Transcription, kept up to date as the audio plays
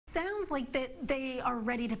Sounds like that they are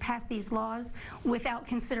ready to pass these laws without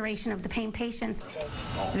consideration of the pain patients.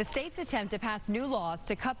 The state's attempt to pass new laws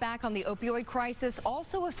to cut back on the opioid crisis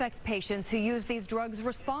also affects patients who use these drugs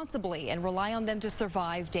responsibly and rely on them to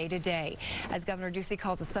survive day to day. As Governor Ducey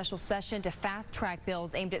calls a special session to fast-track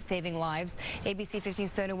bills aimed at saving lives, ABC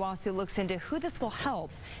 15's Sonu Wasu looks into who this will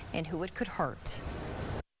help and who it could hurt.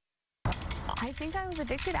 I think I was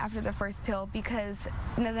addicted after the first pill because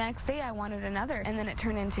the next day I wanted another, and then it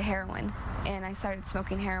turned into heroin, and I started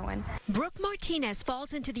smoking heroin. Brooke Martinez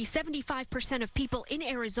falls into the 75% of people in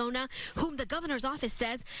Arizona whom the governor's office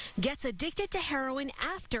says gets addicted to heroin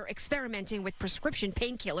after experimenting with prescription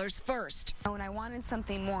painkillers first. When I wanted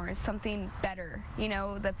something more, something better, you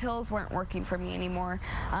know, the pills weren't working for me anymore.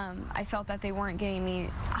 I felt that they weren't getting me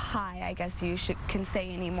high, I guess you can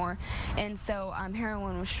say, anymore, and so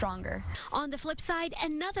heroin was stronger. On the flip side,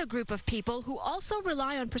 another group of people who also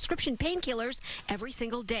rely on prescription painkillers every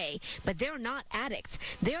single day, but they're not addicts.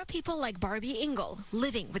 They are people like Barby Ingle,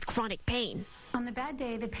 living with chronic pain. On the bad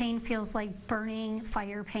day, the pain feels like burning,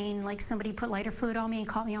 fire pain, like somebody put lighter fluid on me and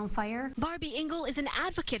caught me on fire. Barby Ingle is an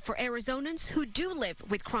advocate for Arizonans who do live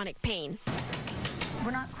with chronic pain.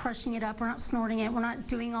 We're not crushing it up, we're not snorting it, we're not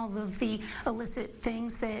doing all of the illicit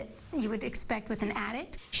things that you would expect with an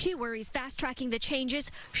addict. She worries fast-tracking the changes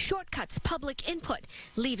shortcuts public input,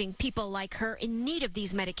 leaving people like her in need of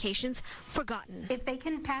these medications forgotten. If they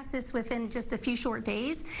can pass this within just a few short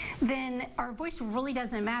days, then our voice really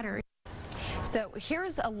doesn't matter. So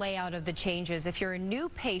here's a layout of the changes. If you're a new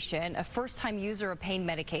patient, a first-time user of pain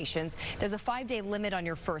medications, there's a 5-day limit on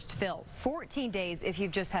your first fill, 14 days if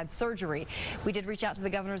you've just had surgery. We did reach out to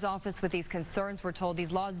the governor's office with these concerns. We're told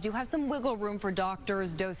these laws do have some wiggle room for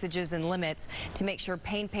doctors, dosages, and limits to make sure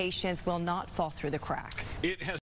pain patients will not fall through the cracks.